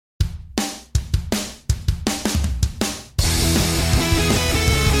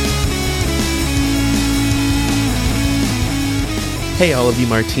Hey, all of you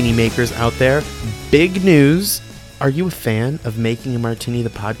martini makers out there. Big news. Are you a fan of Making a Martini,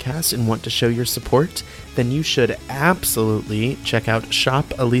 the podcast, and want to show your support? Then you should absolutely check out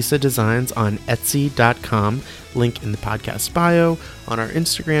Shop Elisa Designs on Etsy.com. Link in the podcast bio, on our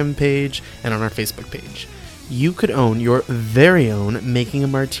Instagram page, and on our Facebook page. You could own your very own Making a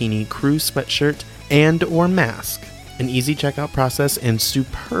Martini crew sweatshirt and or mask. An easy checkout process and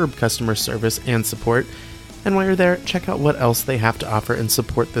superb customer service and support. And while you're there, check out what else they have to offer and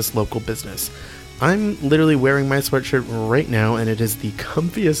support this local business. I'm literally wearing my sweatshirt right now, and it is the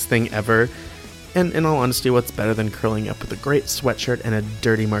comfiest thing ever. And in all honesty, what's better than curling up with a great sweatshirt and a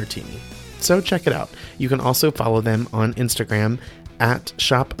dirty martini? So check it out. You can also follow them on Instagram at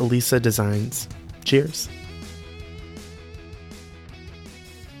Shop Elisa Designs. Cheers.